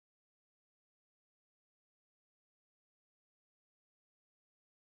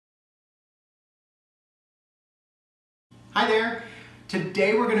Hi there!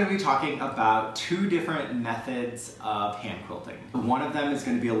 Today we're going to be talking about two different methods of hand quilting. One of them is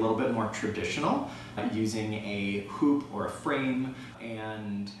going to be a little bit more traditional, using a hoop or a frame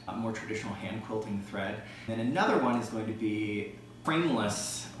and a more traditional hand quilting thread. And another one is going to be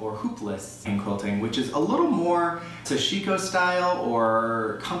frameless or hoopless hand quilting, which is a little more Sashiko style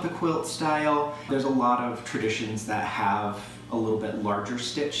or compa quilt style. There's a lot of traditions that have a little bit larger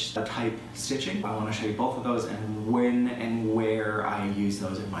stitch type stitching. I want to show you both of those and when and where I use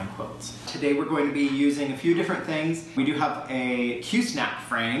those in my quilts. Today we're going to be using a few different things. We do have a Q-snap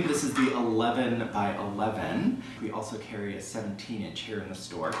frame. This is the 11 by 11. We also carry a 17-inch here in the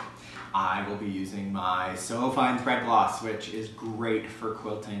store. I will be using my So Fine Thread Gloss, which is great for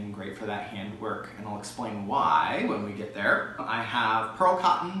quilting, great for that handwork, and I'll explain why when we get there. I have Perle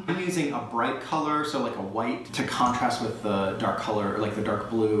cotton. I'm using a bright color, so like a white, to contrast with the dark color, like the dark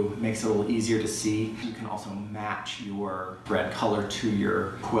blue. It makes it a little easier to see. You can also match your thread color to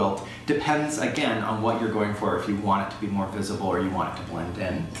your quilt. Depends, again, on what you're going for, if you want it to be more visible or you want it to blend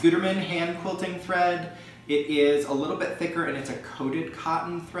in. Gutterman hand quilting thread. It is a little bit thicker and it's a coated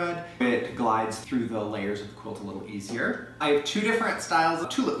cotton thread. It glides through the layers of the quilt a little easier. I have two different styles of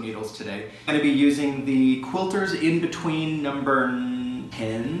tulip needles today. I'm going to be using the quilters in between number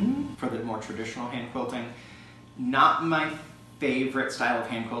 10 for the more traditional hand quilting. Not my favorite style of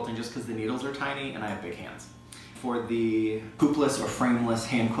hand quilting just because the needles are tiny and I have big hands. For the hoopless or frameless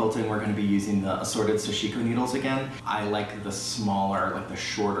hand quilting, we're going to be using the Assorted Sashiko needles again. I like the smaller, like the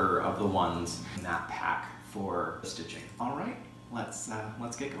shorter of the ones in that pack for stitching. All right, let's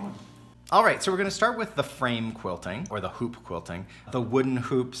get going. All right, so we're going to start with the frame quilting or the hoop quilting. The wooden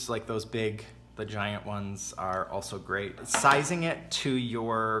hoops, like those big, the giant ones, are also great. Sizing it to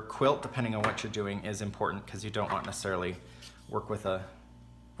your quilt, depending on what you're doing, is important because you don't want necessarily work with a,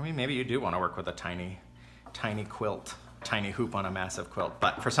 I mean, maybe you do want to work with a tiny quilt, tiny hoop on a massive quilt.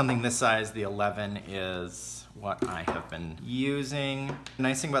 But for something this size, the 11 is what I have been using. The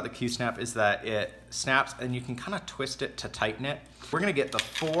nice thing about the Q-snap is that it snaps and you can kind of twist it to tighten it. We're gonna get the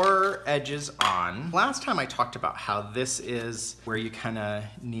 4 edges on. Last time I talked about how this is where you kind of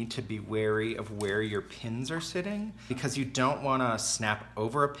need to be wary of where your pins are sitting because you don't want to snap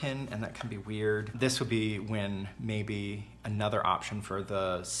over a pin and that can be weird. This would be when maybe another option for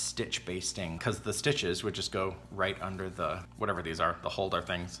the stitch basting because the stitches would just go right under the, whatever these are, the holder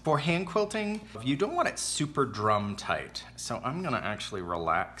things. For hand quilting, you don't want it super drum tight. So I'm gonna actually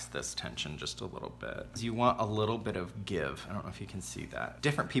relax this tension just a little bit. You want a little bit of give. I don't know if you can see that.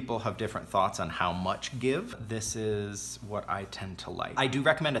 Different people have different thoughts on how much give. This is what I tend to like. I do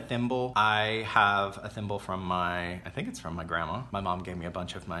recommend a thimble. I have a thimble from I think it's from my grandma. My mom gave me a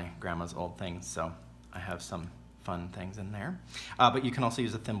bunch of my grandma's old things, so I have some fun things in there. But you can also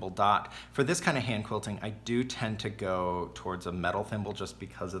use a thimble dot. For this kind of hand quilting, I do tend to go towards a metal thimble just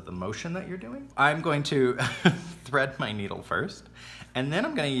because of the motion that you're doing. I'm going to thread my needle first, and then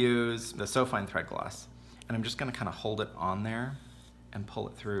I'm going to use the So Fine Thread Gloss, and I'm just going to kind of hold it on there and pull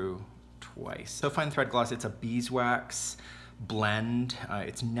it through twice. So Fine Thread Gloss, it's a beeswax blend.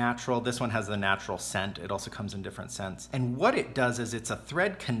 It's natural. This one has the natural scent. It also comes in different scents. And what it does is it's a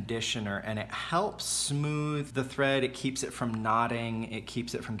thread conditioner and it helps smooth the thread. It keeps it from knotting. It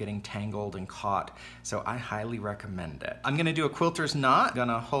keeps it from getting tangled and caught. So I highly recommend it. I'm gonna do a quilter's knot. I'm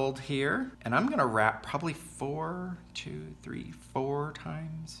gonna hold here and I'm gonna wrap probably 4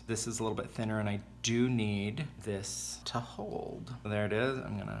 times. This is a little bit thinner and I do need this to hold. There it is.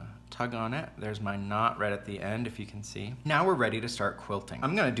 I'm gonna tug on it. There's my knot right at the end, if you can see. Now we're ready to start quilting.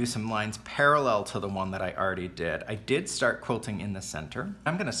 I'm gonna do some lines parallel to the one that I already did. I did start quilting in the center.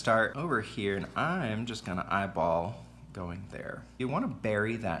 I'm gonna start over here and I'm just gonna eyeball going there. You wanna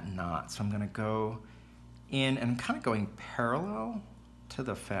bury that knot, so I'm gonna go in and I'm kind of going parallel to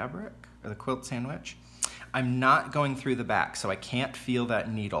the fabric or the quilt sandwich. I'm not going through the back, so I can't feel that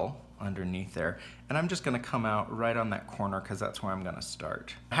needle underneath there. And I'm just gonna come out right on that corner because that's where I'm gonna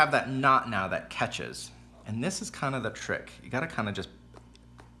start. I have that knot now that catches. And this is kind of the trick. You gotta kind of just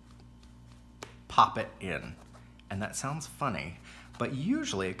pop it in. And that sounds funny, but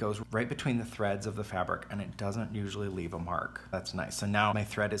usually it goes right between the threads of the fabric and it doesn't usually leave a mark. That's nice. So now my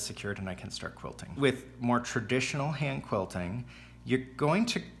thread is secured and I can start quilting. With more traditional hand quilting, you're going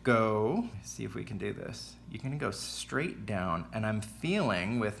to go, let's see if we can do this. You're gonna go straight down and I'm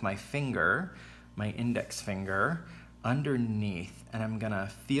feeling with my finger, my index finger, underneath, and I'm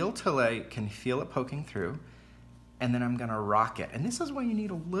gonna feel till I can feel it poking through, and then I'm gonna rock it. And this is why you need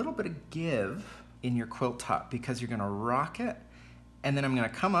a little bit of give in your quilt top because you're gonna rock it, and then I'm gonna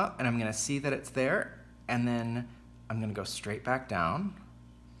come up and I'm gonna see that it's there, and then I'm gonna go straight back down.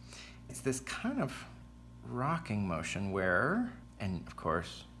 It's this kind of rocking motion where, and of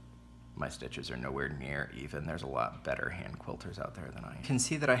course, my stitches are nowhere near even. There's a lot better hand quilters out there than I am. You can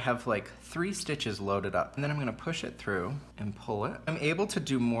see that I have like 3 stitches loaded up, and then I'm gonna push it through and pull it. I'm able to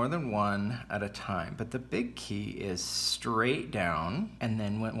do more than one at a time, but the big key is straight down, and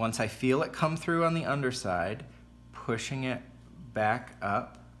then once I feel it come through on the underside, pushing it back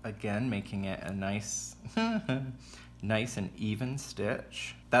up, again, making it a nice, nice and even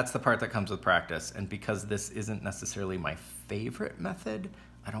stitch. That's the part that comes with practice, and because this isn't necessarily my favorite method,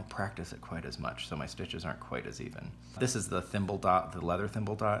 I don't practice it quite as much, so my stitches aren't quite as even. This is the thimble dot, the leather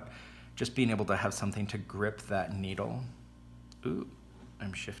thimble dot. Just being able to have something to grip that needle. Ooh,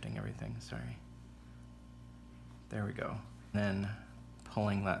 I'm shifting everything, sorry. There we go. Then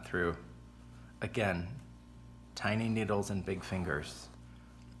pulling that through. Again, tiny needles and big fingers.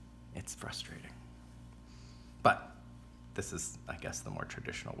 It's frustrating. But this is, I guess, the more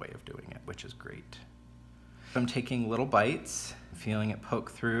traditional way of doing it, which is great. I'm taking little bites, feeling it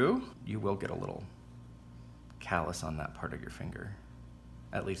poke through. You will get a little callus on that part of your finger.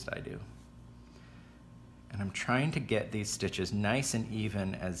 At least I do. And I'm trying to get these stitches nice and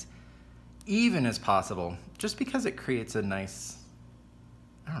even as possible, just because it creates a nice,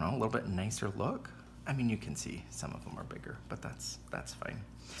 I don't know, a little bit nicer look. I mean, you can see some of them are bigger, but that's fine.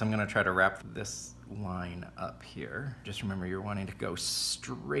 So I'm gonna try to wrap this line up here. Just remember, you're wanting to go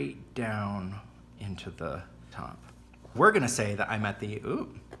straight down into the top. We're gonna say that I'm at the,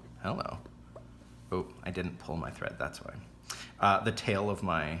 ooh, hello. Oh, I didn't pull my thread, that's why. The tail of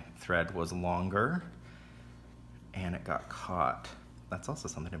my thread was longer and it got caught. That's also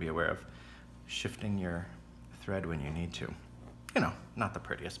something to be aware of. Shifting your thread when you need to. You know, not the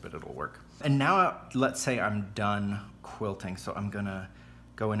prettiest, but it'll work. And now let's say I'm done quilting, so I'm gonna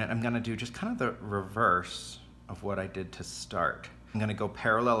go in and I'm gonna do just kind of the reverse of what I did to start. I'm gonna go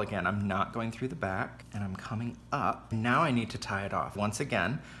parallel again. I'm not going through the back, and I'm coming up. Now I need to tie it off. Once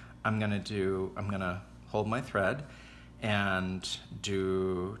again, I'm gonna hold my thread and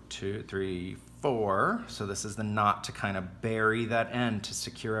do 2, 3, 4. So this is the knot to kind of bury that end to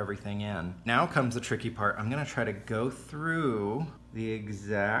secure everything in. Now comes the tricky part. I'm gonna try to go through the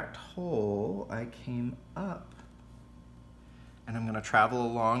exact hole I came up. And I'm gonna travel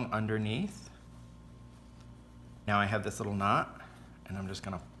along underneath. Now I have this little knot, and I'm just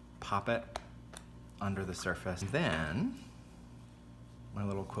gonna pop it under the surface. Then my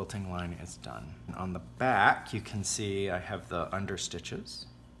little quilting line is done. And on the back, you can see I have the under stitches,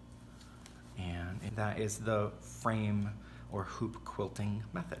 and that is the frame or hoop quilting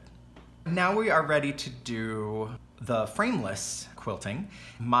method. Now we are ready to do the frameless quilting.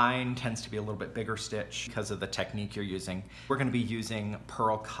 Mine tends to be a little bit bigger stitch because of the technique you're using. We're gonna be using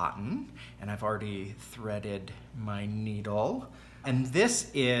pearl cotton, and I've already threaded my needle. And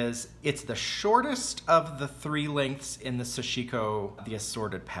it's the shortest of the 3 lengths in the Sashiko, the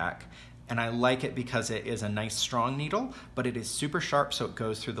Assorted pack. And I like it because it is a nice strong needle, but it is super sharp, so it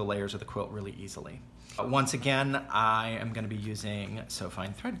goes through the layers of the quilt really easily. Once again, I am gonna be using So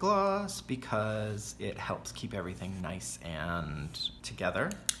Fine Thread Gloss because it helps keep everything nice and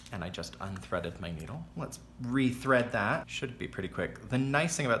together. And I just unthreaded my needle. Let's re-thread that. Should be pretty quick. The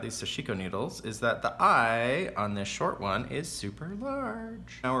nice thing about these Sashiko needles is that the eye on this short one is super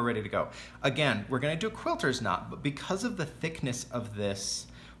large. Now we're ready to go. Again, we're gonna do a quilter's knot, but because of the thickness of this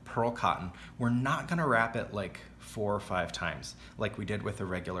pearl cotton, we're not gonna wrap it like 4 or 5 times like we did with a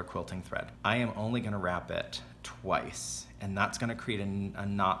regular quilting thread. I am only gonna wrap it twice, and that's gonna create a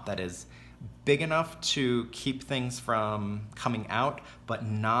knot that is big enough to keep things from coming out, but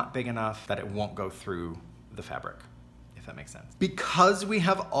not big enough that it won't go through the fabric, if that makes sense. Because we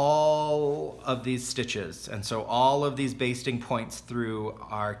have all of these stitches, and so all of these basting points through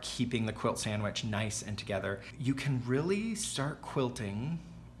are keeping the quilt sandwich nice and together, you can really start quilting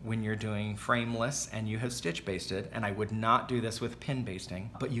when you're doing frameless and you have stitch basted, and I would not do this with pin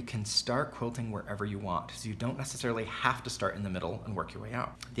basting, but you can start quilting wherever you want, so you don't necessarily have to start in the middle and work your way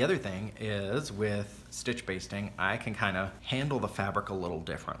out. The other thing is with stitch basting, I can kind of handle the fabric a little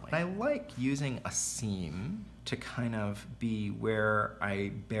differently. I like using a seam to kind of be where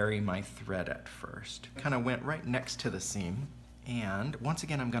I bury my thread at first. Kind of went right next to the seam, and once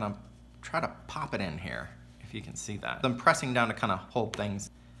again, I'm gonna try to pop it in here, if you can see that. I'm pressing down to kind of hold things,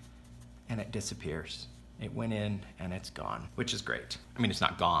 and it disappears. It went in and it's gone, which is great. I mean, it's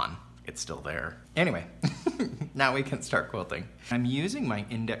not gone, it's still there. Anyway, Now we can start quilting. I'm using my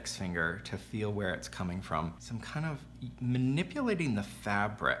index finger to feel where it's coming from. So I'm kind of manipulating the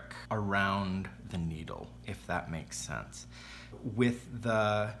fabric around the needle, if that makes sense. With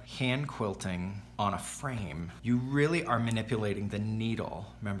the hand quilting on a frame, you really are manipulating the needle.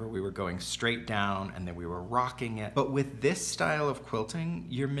 Remember, we were going straight down and then we were rocking it. But with this style of quilting,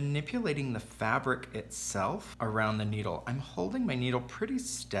 you're manipulating the fabric itself around the needle. I'm holding my needle pretty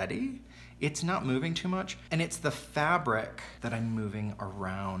steady. It's not moving too much, and it's the fabric that I'm moving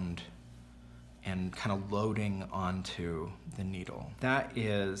around and kind of loading onto the needle. That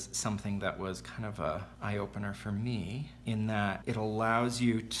is something that was kind of a eye-opener for me, in that it allows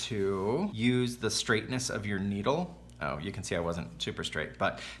you to use the straightness of your needle. Oh, you can see I wasn't super straight,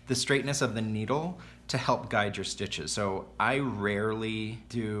 but the straightness of the needle to help guide your stitches. So I rarely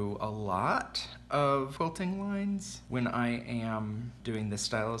do a lot of quilting lines when I am doing this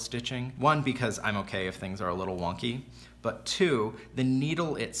style of stitching. One, because I'm okay if things are a little wonky, but two, the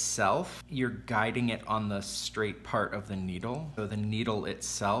needle itself, you're guiding it on the straight part of the needle. So the needle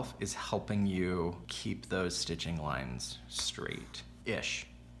itself is helping you keep those stitching lines straight-ish.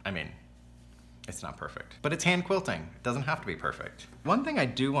 I mean, it's not perfect, but it's hand quilting. It doesn't have to be perfect. One thing I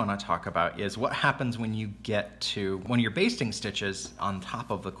do want to talk about is what happens when you get to one of your basting stitches on top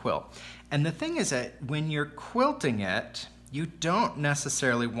of the quilt. And the thing is that when you're quilting it, you don't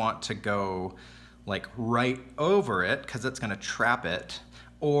necessarily want to go like right over it because it's going to trap it,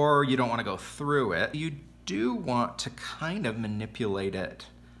 or you don't want to go through it. You do want to kind of manipulate it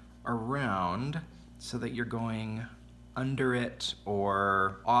around so that you're going under it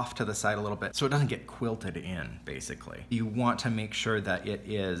or off to the side a little bit so it doesn't get quilted in, basically. You want to make sure that it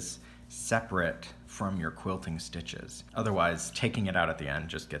is separate from your quilting stitches. Otherwise, taking it out at the end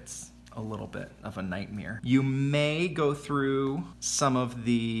just gets a little bit of a nightmare. You may go through some of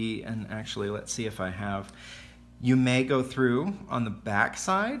the, and actually let's see if I have, you may go through on the back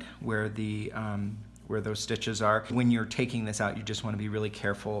side where the where those stitches are. When you're taking this out, you just want to be really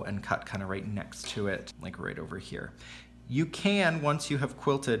careful and cut kind of right next to it, like right over here. You can, once you have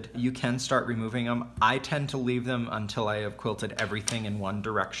quilted, you can start removing them. I tend to leave them until I have quilted everything in one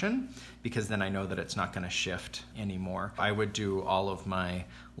direction, because then I know that it's not going to shift anymore. I would do all of my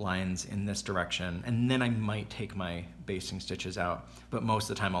lines in this direction, and then I might take my basting stitches out, but most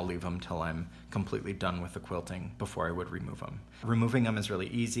of the time I'll leave them till I'm completely done with the quilting before I would remove them. Removing them is really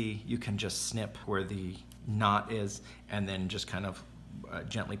easy. You can just snip where the knot is and then just kind of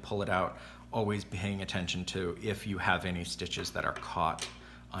gently pull it out, always paying attention to if you have any stitches that are caught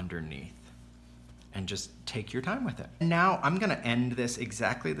underneath, and just take your time with it. Now I'm gonna end this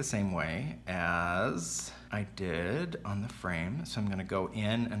exactly the same way as I did on the frame. So I'm gonna go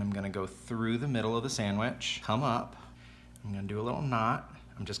in and I'm gonna go through the middle of the sandwich, come up, I'm gonna do a little knot.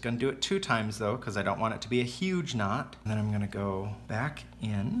 I'm just gonna do it 2 times though, because I don't want it to be a huge knot. And then I'm gonna go back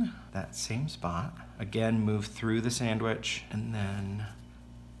in that same spot, again move through the sandwich, and then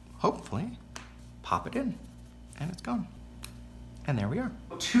hopefully pop it in, and it's gone. And there we are.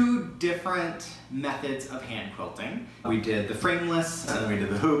 2 different methods of hand quilting. We did the frameless and we did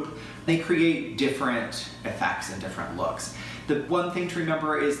the hoop. They create different effects and different looks. The one thing to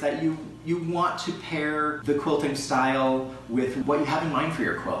remember is that you want to pair the quilting style with what you have in mind for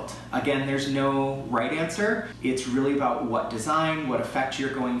your quilt. Again, there's no right answer. It's really about what design, what effect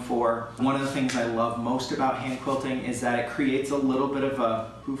you're going for. One of the things I love most about hand quilting is that it creates a little bit of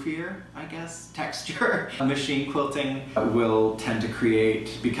a poofier, I guess, texture. Machine quilting will tend to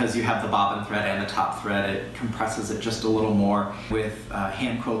create, because you have the bobbin thread and the top thread, it compresses it just a little more. With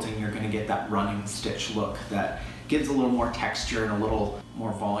hand quilting, you're going to get that running stitch look that gives a little more texture and a little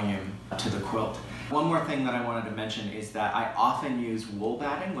more volume to the quilt. One more thing that I wanted to mention is that I often use wool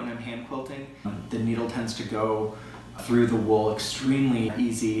batting when I'm hand quilting. The needle tends to go through the wool extremely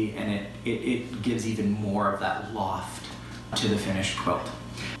easy, and it gives even more of that loft to the finished quilt.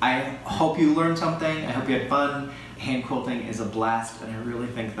 I hope you learned something. I hope you had fun. Hand quilting is a blast, and I really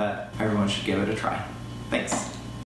think that everyone should give it a try. Thanks.